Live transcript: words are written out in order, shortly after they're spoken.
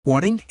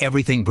Warning,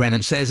 everything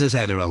Brennan says is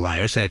either a lie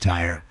or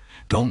satire.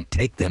 Don't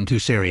take them too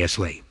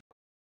seriously.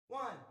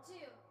 One, two,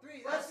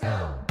 three, let's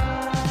go!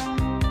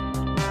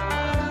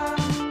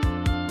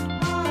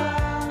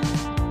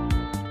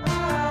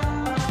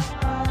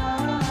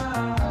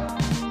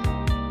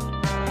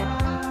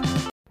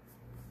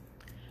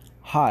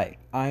 Hi,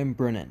 I'm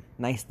Brennan.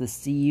 Nice to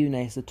see you,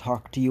 nice to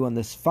talk to you on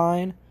this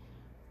fine.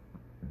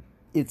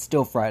 It's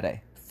still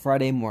Friday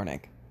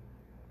morning.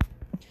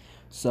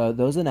 So,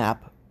 there's an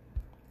app.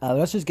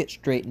 Let's just get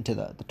straight into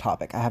the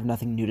topic. I have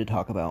nothing new to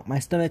talk about. My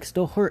stomach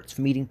still hurts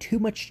from eating too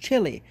much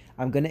chili.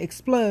 I'm gonna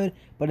explode,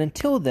 but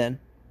until then,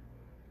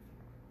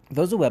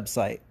 there's a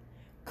website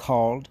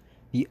called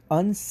the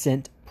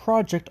Unsent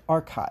Project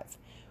Archive,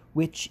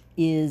 which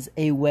is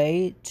a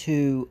way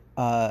to,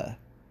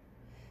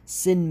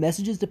 send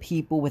messages to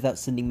people without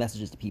sending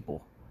messages to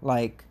people.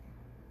 Like,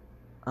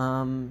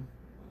 I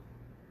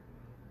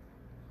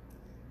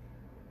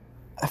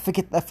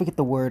forget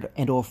the word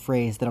and or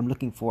phrase that I'm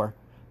looking for.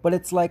 But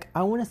it's like,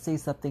 I want to say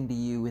something to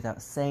you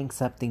without saying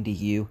something to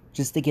you,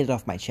 just to get it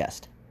off my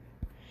chest.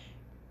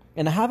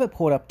 And I have it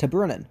pulled up to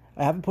Brennan.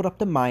 I have it pulled up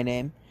to my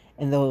name,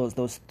 and those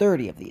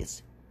 30 of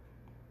these.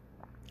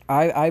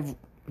 I've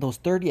those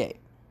 38.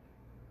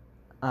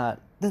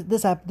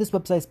 This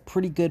website's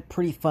pretty good,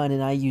 pretty fun,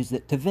 and I use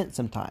it to vent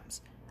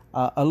sometimes.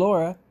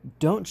 Alora,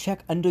 don't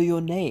check under your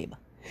name.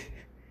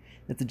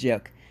 That's a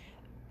joke.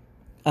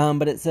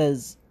 But it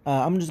says,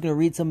 I'm just gonna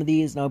read some of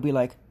these, and I'll be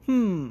like,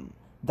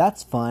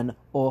 that's fun,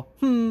 or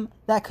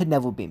that could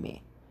never be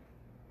me.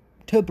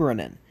 To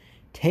Brennan,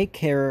 take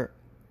care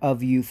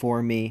of you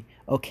for me.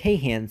 Okay,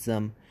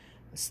 handsome.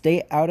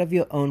 Stay out of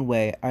your own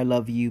way. I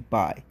love you.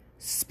 Bye.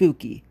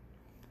 Spooky.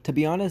 To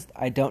be honest,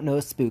 I don't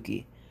know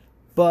spooky,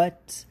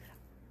 but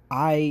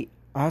I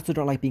also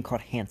don't like being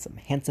called handsome.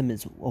 Handsome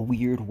is a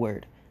weird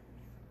word.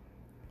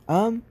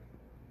 I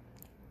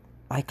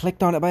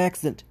clicked on it by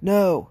accident.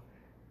 No.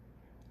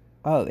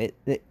 Oh,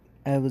 it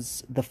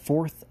was the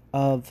 4th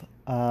of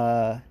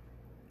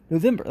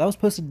November. That was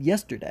posted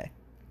yesterday.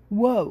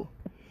 Whoa.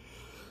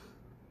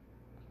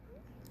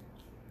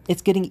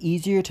 It's getting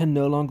easier to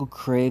no longer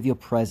crave your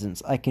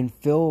presence. I can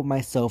feel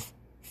myself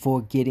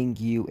forgetting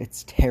you.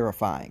 It's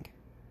terrifying.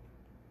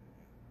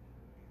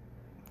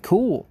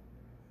 Cool.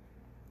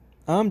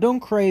 Don't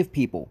crave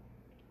people.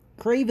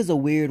 Crave is a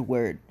weird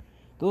word.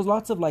 There's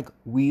lots of like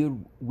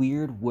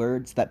weird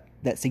words that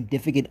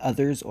significant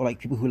others or like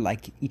people who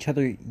like each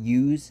other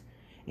use,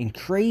 and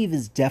crave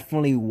is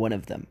definitely one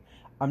of them.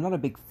 I'm not a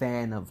big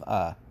fan of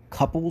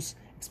couples,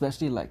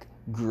 especially like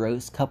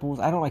gross couples.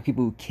 I don't like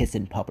people who kiss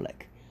in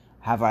public.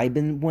 Have I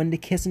been one to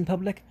kiss in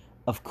public?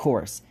 Of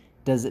course.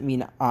 Does it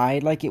mean I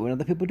like it when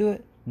other people do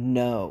it?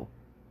 No.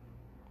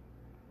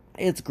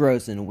 It's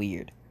gross and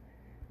weird.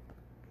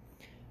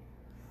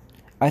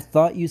 I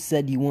thought you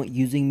said you weren't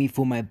using me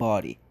for my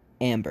body.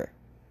 Amber.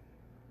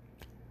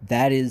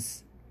 That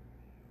is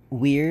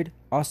weird.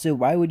 Also,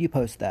 why would you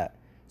post that?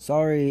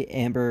 Sorry,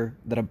 Amber,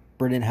 that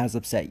Brennan has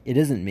upset. It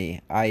isn't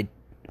me. I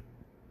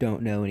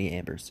don't know any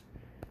Ambers.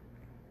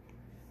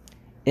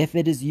 If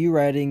it is you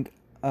writing,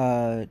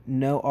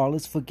 no, all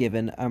is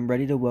forgiven. I'm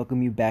ready to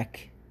welcome you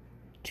back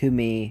to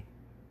me.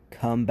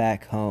 Come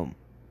back home.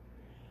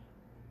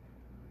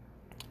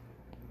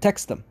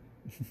 Text them.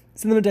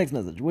 Send them a text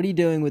message. What are you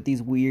doing with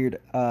these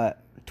weird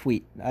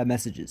tweet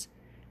messages?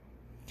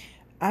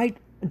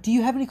 Do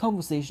you have any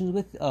conversations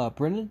with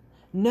Brennan?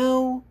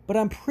 No, but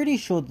I'm pretty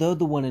sure they're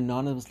the one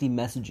anonymously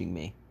messaging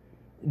me.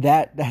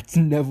 That's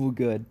never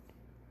good.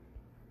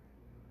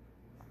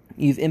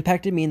 You've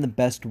impacted me in the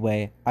best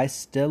way. I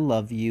still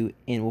love you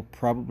and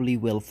probably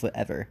will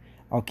forever.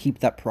 I'll keep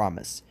that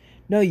promise.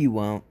 No, you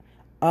won't.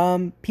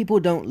 People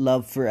don't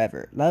love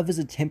forever. Love is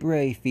a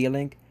temporary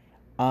feeling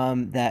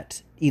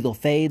that either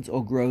fades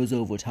or grows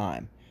over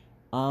time.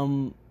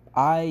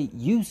 I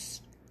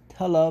used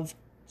to love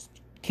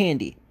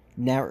candy.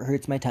 Now it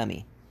hurts my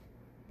tummy.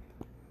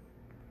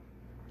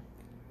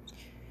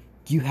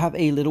 You have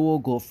a literal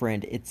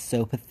girlfriend. It's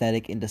so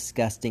pathetic and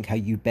disgusting how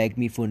you begged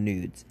me for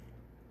nudes.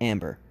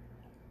 Amber.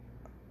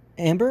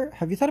 Amber,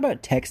 have you thought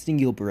about texting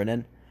your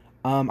Brennan?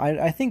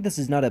 I think this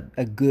is not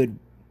a good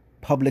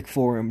public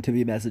forum to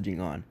be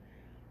messaging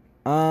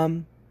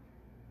on.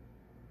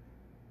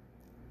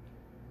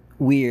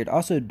 Weird.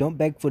 Also, don't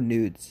beg for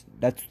nudes.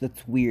 That's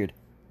weird.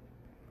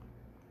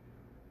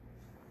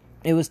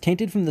 It was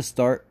tainted from the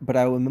start, but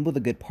I remember the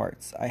good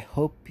parts. I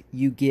hope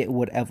you get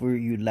whatever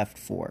you left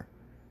for.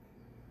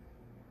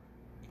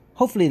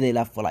 Hopefully they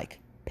left for, like,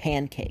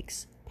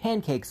 pancakes.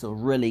 Pancakes are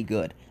really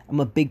good. I'm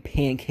a big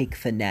pancake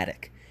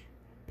fanatic.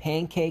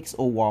 Pancakes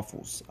or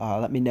waffles?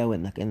 Let me know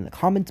in the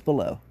comments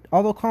below.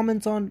 All the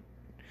comments on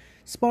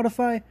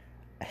Spotify?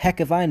 Heck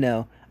if I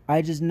know.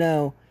 I just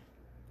know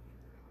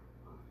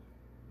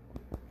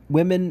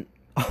women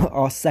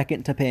are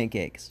second to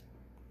pancakes.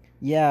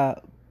 Yeah,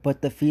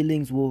 but the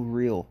feelings were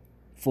real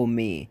for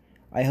me.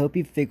 I hope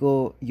you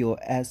figure your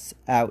S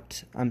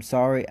out. I'm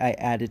sorry I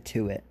added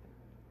to it.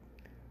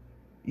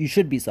 You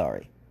should be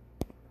sorry.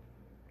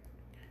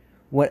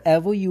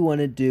 Whatever you want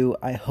to do,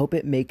 I hope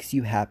it makes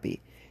you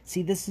happy.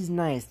 See, this is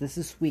nice. This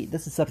is sweet.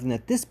 This is something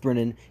that this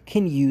Brennan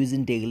can use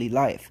in daily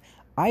life.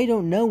 I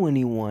don't know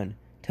anyone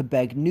to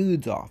beg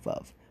nudes off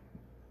of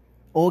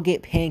or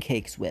get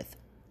pancakes with.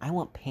 I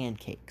want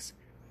pancakes.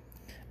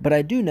 But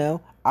I do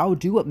know I'll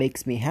do what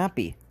makes me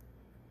happy.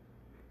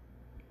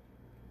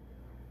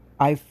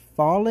 I've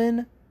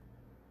fallen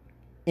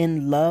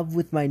in love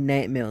with my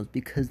nightmares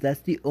because that's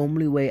the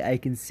only way I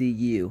can see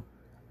you.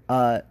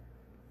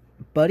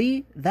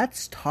 Buddy,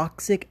 that's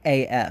toxic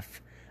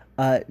AF.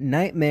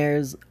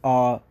 Nightmares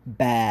are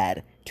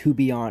bad, to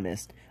be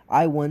honest.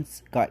 I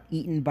once got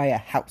eaten by a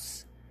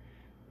house.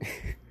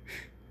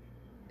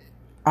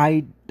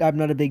 I'm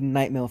not a big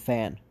nightmare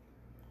fan.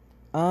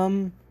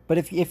 But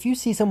if you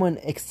see someone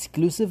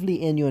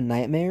exclusively in your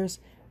nightmares,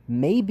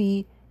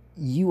 maybe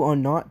you are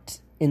not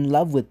in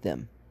love with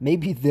them.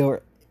 Maybe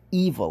they're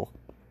evil.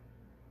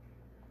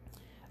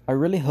 I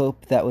really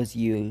hope that was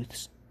you.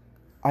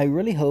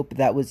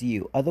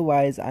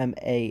 Otherwise, I'm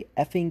a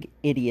effing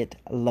idiot,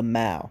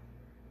 Lamau.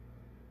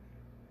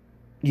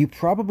 You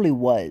probably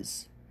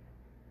was.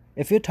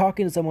 If you're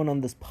talking to someone on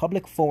this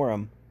public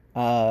forum,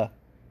 be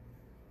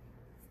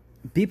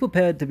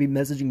prepared to be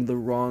messaging the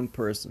wrong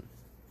person.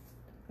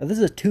 Now, this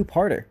is a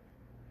two-parter.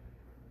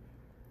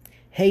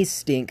 Hey,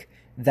 Stink.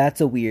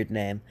 That's a weird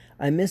name.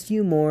 I miss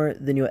you more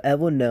than you'll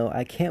ever know.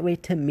 I can't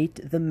wait to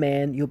meet the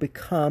man you'll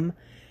become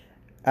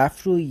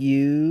after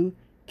you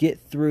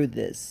get through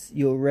this.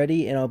 You're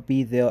ready and I'll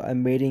be there.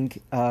 I'm waiting.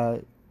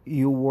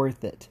 You're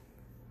worth it.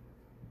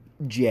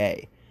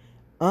 Jay.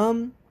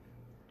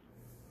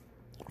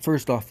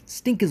 First off,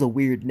 Stink is a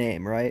weird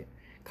name, right?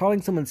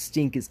 Calling someone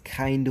Stink is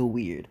kinda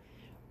weird.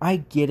 I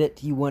get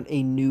it. You want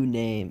a new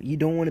name. You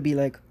don't want to be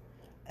like,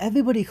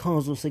 everybody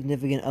calls their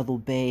significant other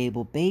babe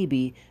or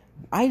baby.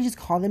 I just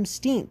call them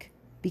Stink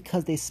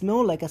because they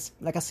smell like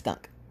a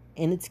skunk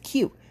and it's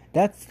cute.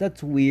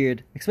 That's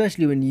weird,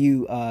 especially when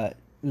you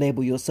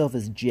label yourself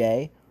as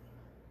Jay.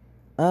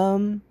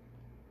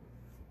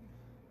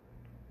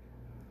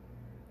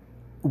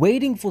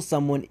 Waiting for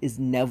someone is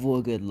never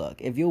a good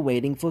look. If you're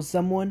waiting for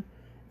someone,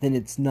 then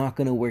it's not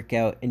gonna work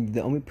out, and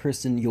the only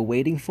person you're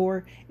waiting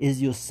for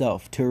is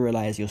yourself to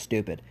realize you're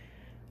stupid.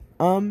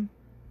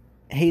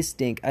 Hey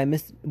Stink, I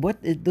missed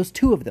those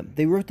two of them.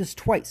 They wrote this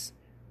twice.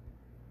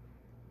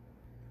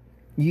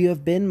 You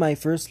have been my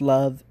first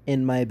love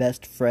and my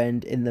best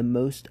friend in the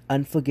most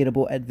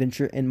unforgettable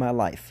adventure in my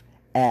life.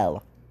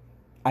 L.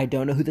 I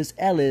don't know who this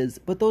L is,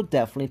 but they're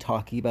definitely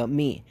talking about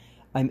me.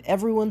 I'm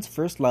everyone's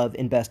first love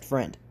and best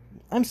friend.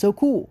 I'm so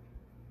cool.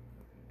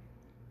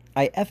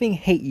 I effing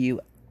hate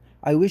you.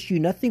 I wish you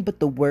nothing but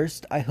the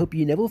worst. I hope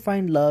you never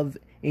find love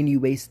and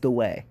you waste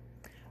away.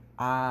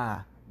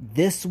 Ah,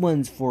 this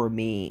one's for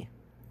me.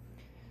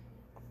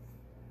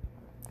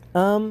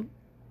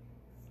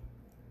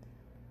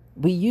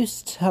 We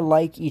used to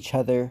like each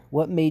other.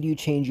 What made you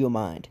change your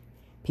mind?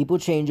 People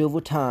change over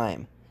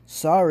time.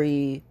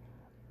 Sorry.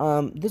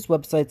 This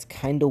website's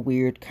kinda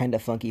weird, kinda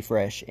funky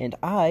fresh, and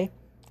I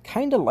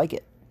kinda like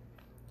it.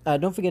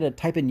 Don't forget to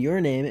type in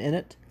your name in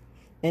it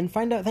and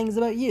find out things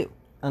about you.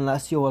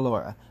 Unless you're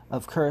Laura.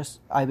 Of course,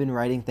 I've been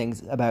writing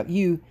things about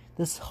you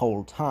this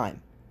whole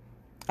time.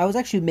 I was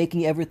actually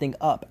making everything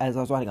up as I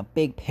was writing a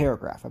big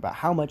paragraph about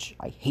how much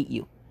I hate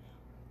you.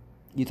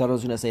 You thought I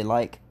was going to say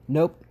like.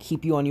 Nope,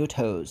 keep you on your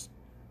toes.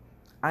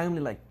 I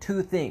only like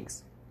two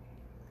things.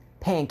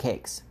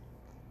 Pancakes.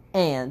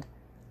 And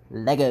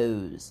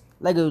Legos.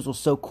 Legos are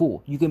so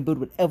cool. You can build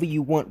whatever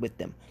you want with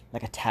them.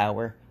 Like a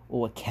tower,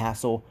 or a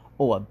castle,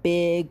 or a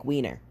big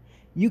wiener.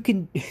 You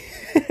can...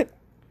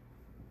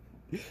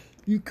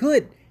 You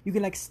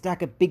can like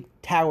stack a big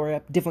tower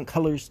up, different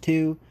colors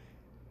too.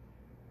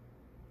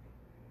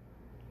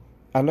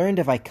 I learned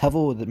if I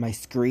cover my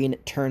screen,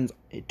 it turns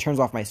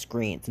off my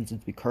screen since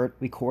it's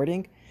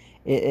recording.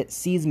 It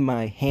sees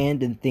my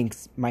hand and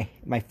thinks my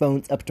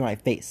phone's up to my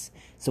face,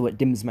 so it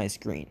dims my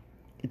screen.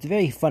 It's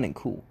very fun and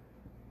cool.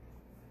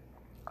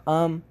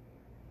 Oh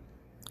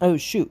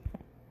shoot.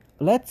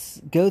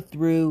 Let's go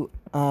through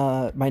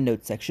my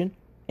notes section.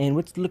 And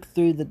let's look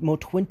through the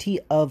 20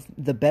 of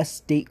the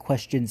best date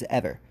questions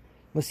ever.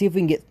 Let's see if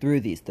we can get through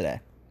these today.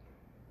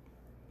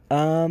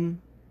 The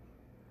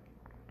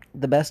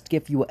best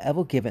gift you were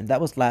ever given.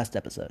 That was last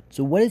episode.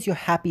 So what is your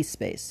happy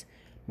space?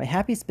 My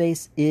happy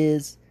space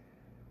is...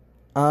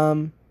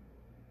 I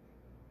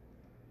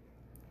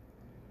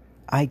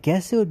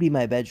guess it would be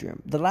my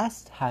bedroom. The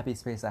last happy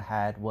space I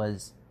had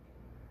was...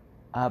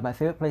 my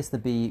favorite place to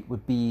be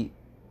would be...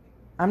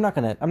 I'm not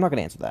gonna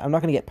answer that. I'm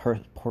not gonna get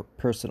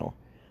personal.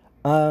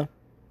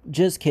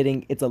 Just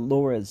kidding. It's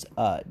Laura's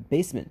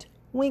basement.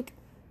 Wink.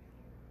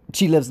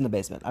 She lives in the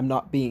basement. I'm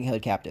not being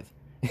held captive.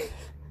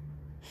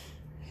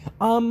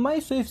 My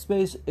safe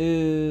space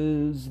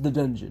is the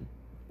dungeon.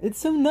 It's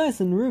so nice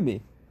and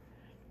roomy.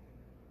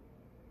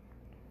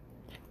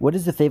 What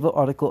is the favorite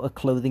article of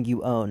clothing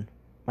you own?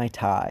 My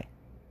tie.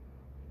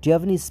 Do you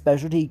have any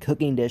specialty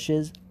cooking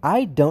dishes?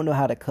 I don't know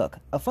how to cook.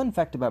 A fun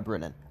fact about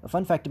Brennan. A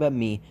fun fact about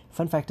me. A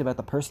fun fact about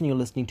the person you're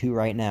listening to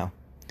right now.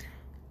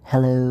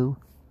 Hello.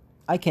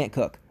 I can't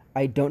cook.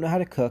 I don't know how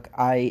to cook.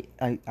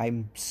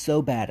 I'm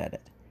so bad at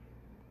it.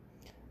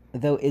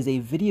 Though is a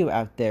video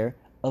out there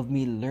of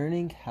me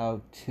learning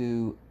how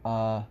to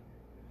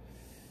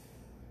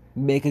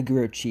make a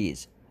grilled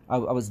cheese. I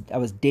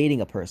was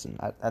dating a person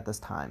at this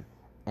time,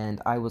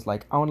 and I was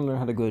like, I want to learn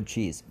how to grill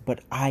cheese,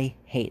 but I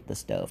hate the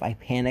stove. I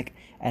panic,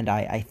 and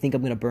I think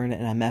I'm gonna burn it,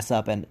 and I mess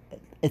up, and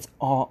it's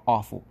all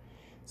awful.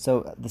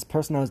 So this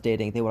person I was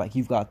dating, they were like,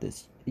 "You've got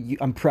this.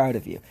 I'm proud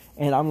of you."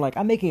 And I'm like,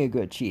 I'm making a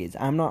good cheese.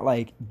 I'm not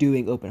like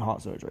doing open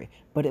heart surgery,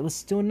 but it was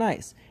still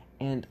nice.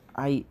 And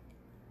I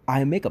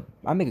make a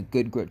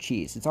good grilled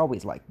cheese. It's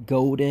always like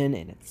golden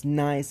and it's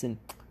nice and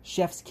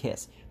chef's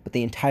kiss. But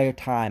the entire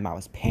time I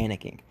was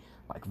panicking,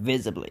 like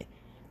visibly.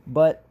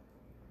 But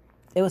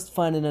it was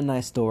fun and a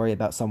nice story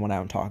about someone I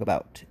don't talk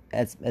about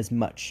as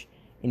much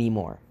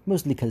anymore.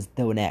 Mostly because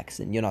they're an ex,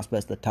 and you're not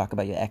supposed to talk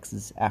about your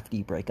exes after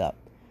you break up,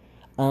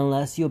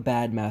 unless you're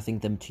bad mouthing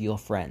them to your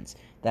friends.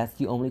 That's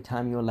the only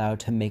time you're allowed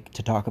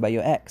to talk about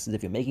your ex, is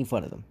if you're making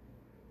fun of them.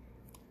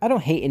 I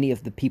don't hate any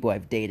of the people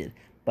I've dated,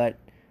 but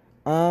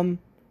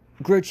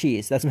grilled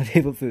cheese, that's my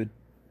favorite food.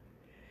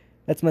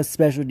 That's my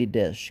specialty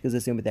dish, because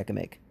it's the only thing I can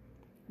make.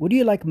 What do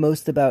you like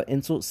most about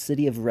Insult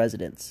City of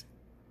Residence?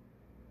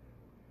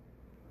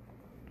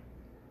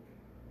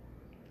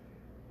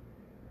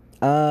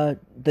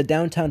 The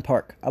downtown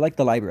park. I like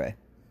the library.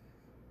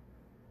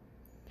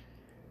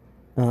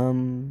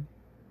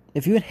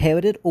 If you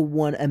inherited or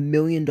won $1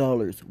 million,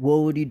 what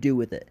would you do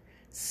with it?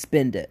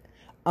 Spend it.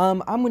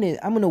 I'm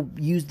gonna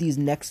use these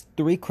next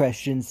 3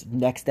 questions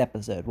next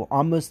episode. We're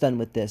almost done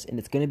with this, and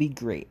it's gonna be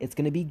great. It's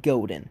gonna be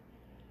golden.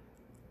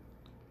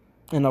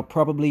 And I'll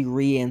probably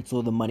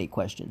re-answer the money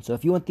question. So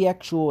if you want the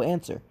actual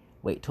answer,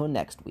 wait till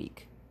next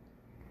week.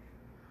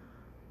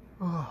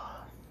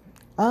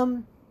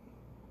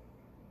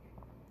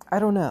 I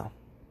don't know.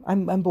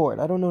 I'm bored.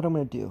 I don't know what I'm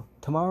gonna do.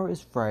 Tomorrow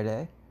is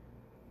Friday.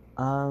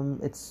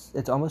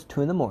 It's almost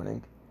 2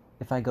 a.m.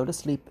 If I go to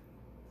sleep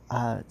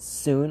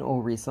soon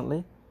or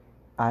recently,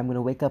 I'm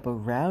gonna wake up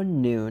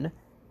around noon,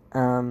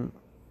 and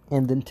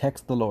then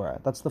text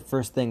Laura. That's the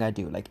first thing I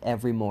do, like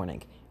every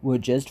morning. We're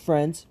just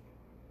friends.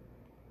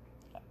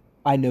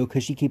 I know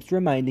because she keeps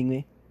reminding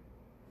me.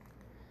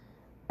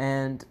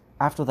 And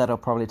after that, I'll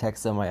probably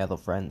text some of my other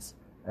friends.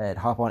 I'd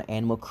hop on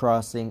Animal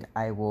Crossing.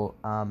 I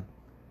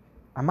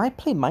might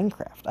play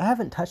Minecraft. I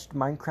haven't touched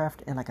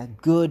Minecraft in like a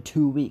good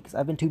 2 weeks.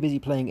 I've been too busy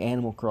playing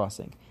Animal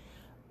Crossing.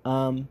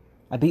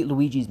 I beat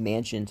Luigi's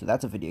Mansion, so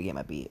that's a video game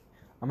I beat.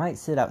 I might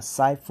sit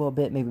outside for a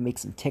bit, maybe make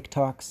some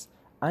TikToks.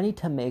 I need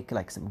to make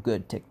like some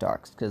good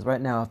TikToks, because right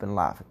now I've been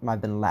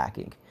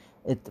lacking.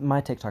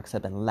 My TikToks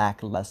have been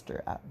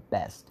lackluster at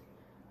best.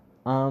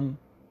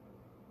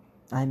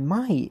 I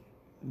might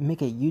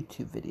make a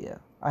YouTube video.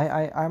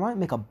 I might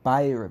make a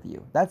bio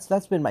review.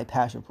 That's been my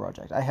passion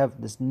project. I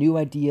have this new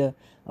idea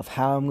of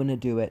how I'm gonna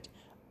do it.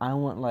 I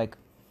want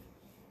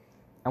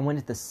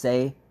it to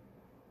say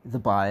the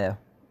bio.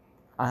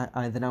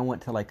 Then I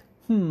want to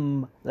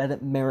let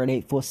it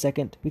marinate for a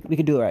second. We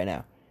can do it right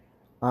now.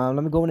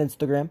 Let me go on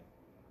Instagram.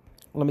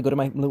 Let me go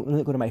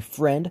to my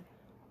friend.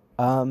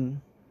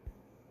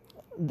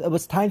 It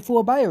was time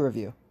for a bio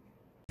review.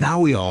 Now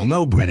we all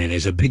know Brennan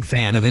is a big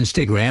fan of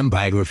Instagram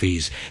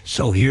biographies,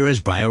 so here is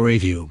bio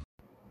review.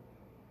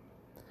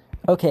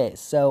 Okay,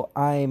 so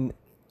I'm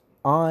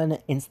on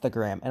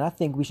Instagram, and I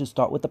think we should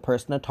start with the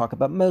person I talk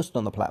about most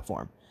on the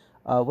platform.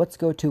 Let's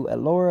go to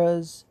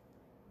Elora's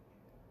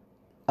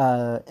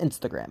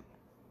Instagram.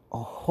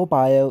 Her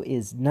bio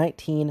is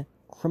 19,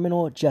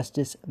 criminal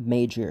justice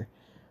major.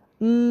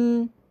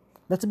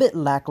 That's a bit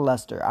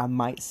lackluster, I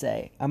might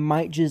say. I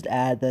might just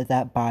add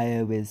that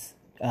bio is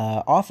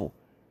awful.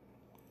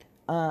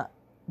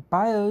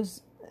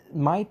 Bios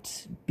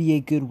might be a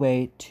good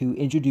way to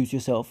introduce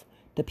yourself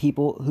to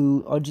people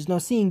who are just now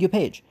seeing your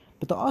page,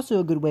 but they're also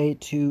a good way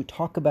to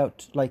talk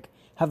about,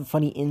 have a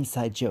funny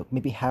inside joke,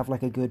 maybe have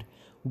a good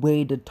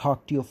way to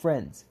talk to your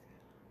friends.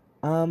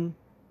 In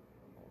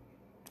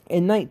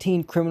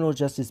 19, criminal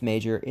justice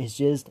major is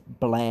just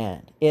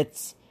bland.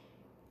 It's,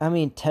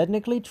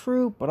 technically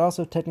true, but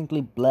also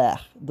technically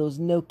blech. There's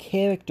no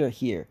character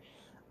here.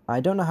 I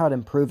don't know how to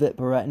improve it,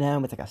 but right now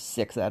I'm at a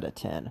 6 out of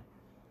 10.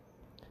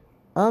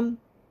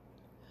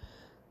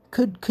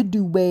 Could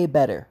do way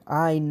better.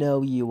 I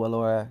know you,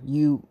 Alora.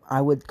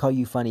 I would call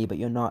you funny, but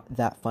you're not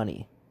that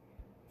funny.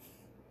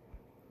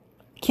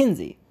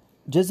 Kinsey,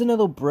 just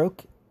another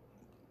broke,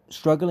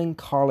 struggling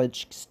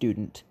college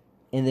student,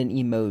 and then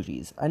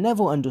emojis. I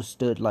never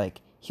understood,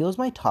 here's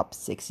my top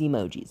 6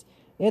 emojis.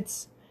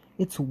 It's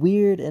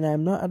weird, and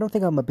I don't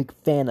think I'm a big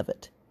fan of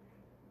it.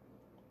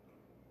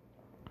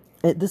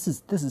 This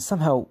is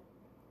somehow,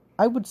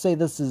 I would say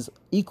this is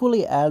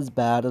equally as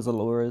bad as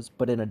Alora's,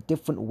 but in a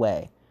different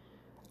way.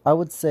 I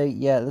would say,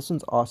 yeah, this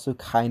one's also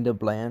kind of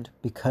bland,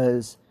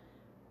 because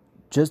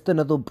just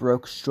another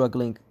broke,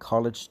 struggling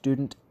college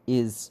student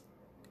is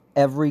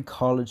every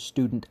college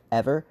student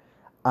ever.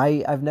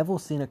 I've never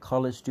seen a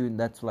college student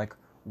that's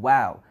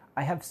wow,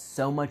 I have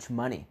so much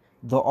money.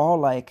 They're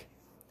all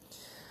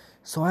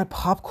so I had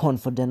popcorn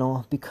for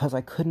dinner because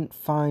I couldn't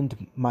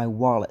find my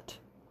wallet.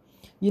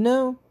 You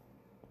know,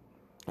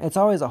 it's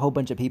always a whole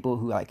bunch of people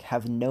who like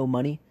have no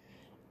money,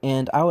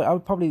 and I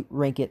would probably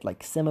rank it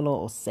like similar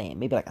or same,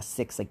 maybe like a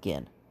 6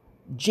 again.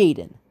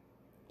 Jaden,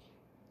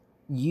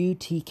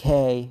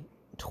 UTK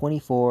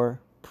 24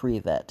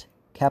 Prevet,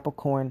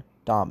 Capricorn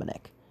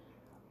Dominic.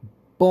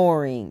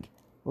 Boring,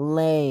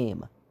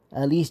 lame.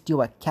 At least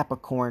you're a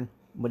Capricorn,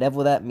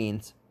 whatever that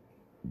means.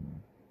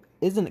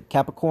 Isn't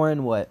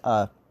Capricorn what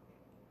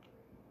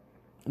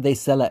they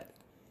sell at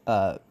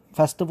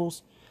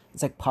festivals?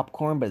 It's like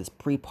popcorn, but it's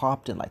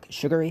pre-popped and like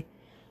sugary.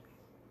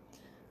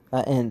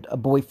 And a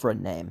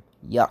boyfriend name.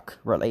 Yuck.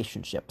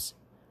 Relationships.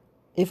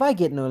 If I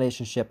get in a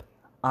relationship,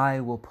 I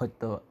will put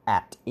the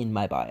 @ in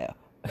my bio.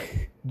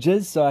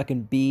 Just so I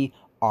can be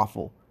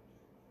awful.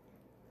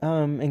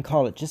 And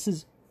call it just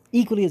as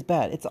equally as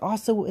bad. It's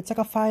like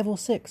a 5 or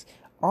 6.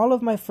 All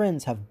of my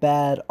friends have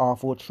bad,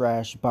 awful,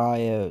 trash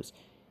bios.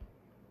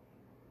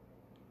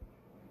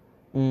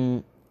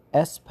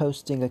 S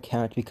posting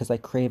account because I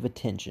crave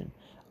attention.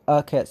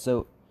 Okay,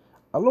 so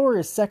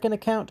Alora's second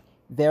account,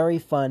 very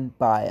fun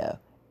bio.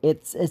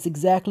 It's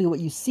exactly what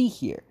you see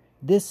here.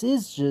 This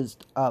is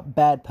just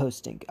bad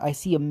posting. I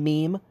see a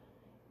meme.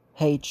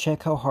 Hey,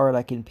 check how hard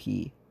I can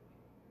pee.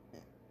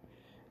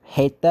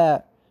 Hate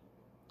that.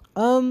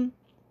 Oh,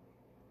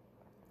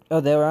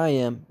 there I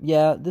am.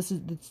 Yeah,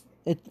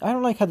 I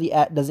don't like how the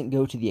 @ doesn't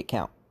go to the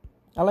account.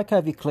 I like how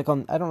if you click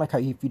on. I don't like how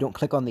if you don't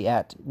click on the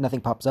 @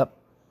 nothing pops up.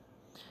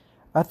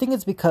 I think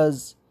it's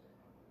because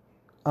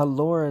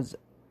Alora's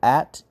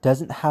 @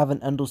 doesn't have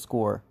an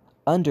underscore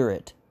under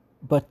it,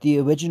 but the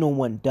original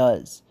one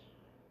does.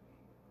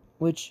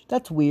 Which,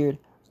 that's weird.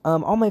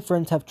 All my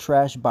friends have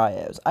trash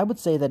bios. I would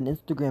say that an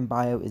Instagram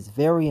bio is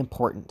very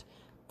important.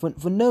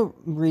 For no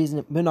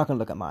reason, we're not going to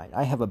look at mine.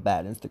 I have a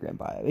bad Instagram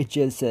bio. It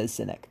just says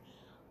cynic.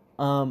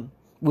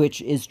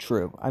 Which is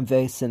true. I'm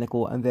very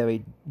cynical. I'm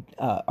very,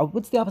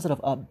 what's the opposite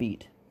of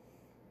upbeat?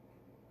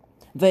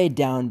 Very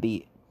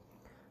downbeat.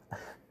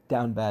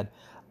 Down bad.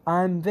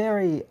 I'm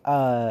very,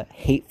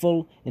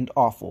 hateful and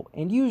awful.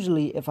 And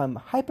usually, if I'm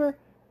hyper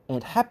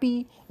and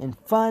happy and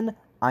fun,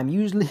 I'm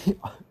usually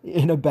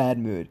in a bad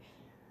mood.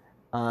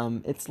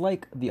 It's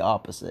like the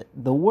opposite.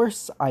 The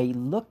worse I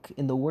look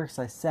and the worse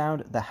I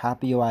sound, the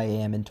happier I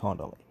am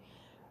internally.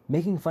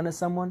 Making fun of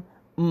someone,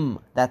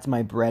 that's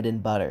my bread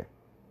and butter.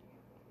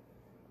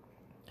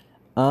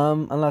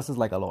 Unless it's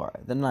like Alora.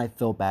 Then I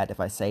feel bad if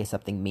I say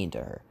something mean to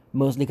her.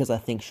 Mostly because I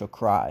think she'll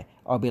cry.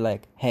 I'll be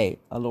like, hey,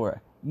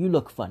 Alora, you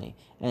look funny.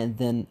 And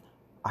then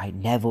I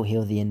never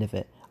hear the end of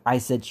it. I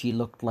said she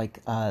looked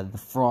like the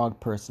frog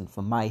person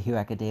from My Hero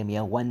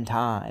Academia one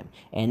time.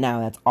 And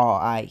now that's all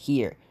I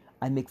hear.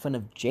 I make fun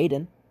of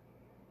Jaden.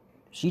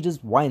 She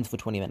just whines for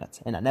 20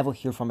 minutes. And I never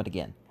hear from it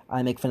again.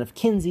 I make fun of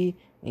Kinsey.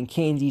 And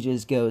Kinsey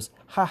just goes,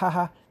 ha ha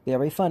ha,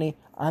 very funny.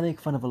 I make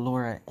fun of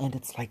Alora. And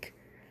it's like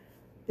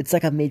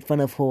I've made fun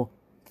of her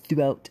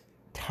throughout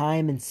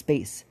time and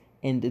space,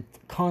 and it's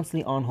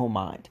constantly on her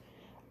mind.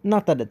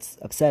 Not that it's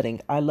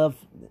upsetting. I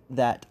love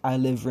that I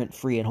live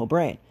rent-free in her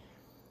brain.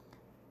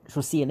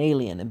 She'll see an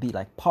alien and be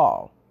like,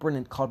 Paul.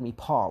 Brennan called me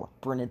Paul.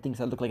 Brennan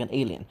thinks I look like an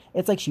alien.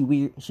 It's like she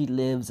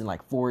lives in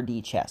like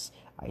 4D chess.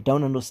 I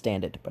don't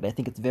understand it, but I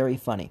think it's very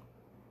funny.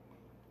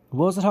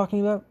 What was I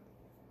talking about?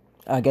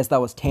 I guess that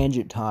was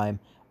tangent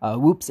time.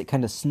 Whoops, it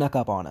kind of snuck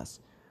up on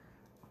us.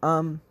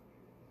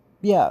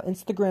 Yeah,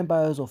 Instagram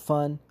bios are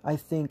fun. I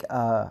think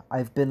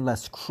I've been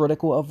less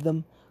critical of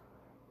them.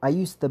 I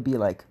used to be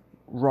like,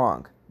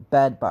 wrong,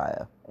 bad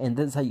bio, and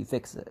this is how you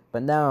fix it.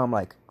 But now I'm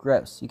like,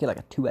 gross, you get like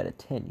a 2 out of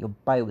 10. Your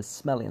bio is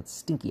smelly and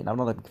stinky, and I'm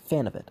not a big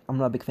fan of it. I'm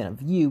not a big fan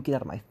of you, get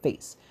out of my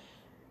face.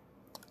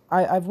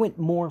 I've went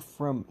more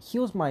from,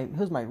 here's my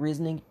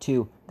reasoning,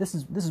 to this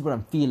is what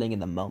I'm feeling in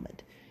the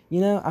moment.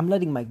 You know, I'm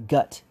letting my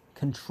gut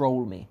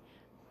control me,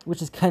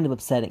 which is kind of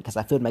upsetting, because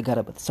I filled my gut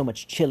up with so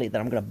much chili that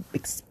I'm going to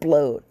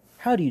explode.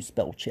 How do you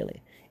spell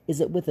chili?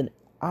 Is it with an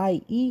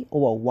I-E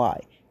or a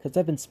Y? Because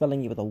I've been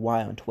spelling it with a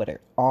Y on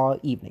Twitter all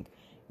evening.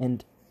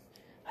 And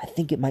I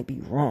think it might be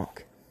wrong.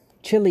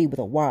 Chili with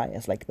a Y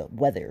is like the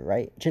weather,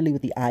 right? Chili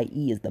with the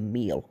I-E is the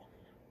meal.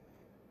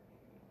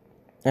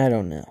 I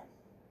don't know.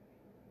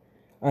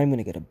 I'm going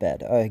to go to bed.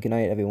 Good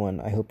night, everyone.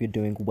 I hope you're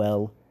doing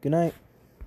well. Good night.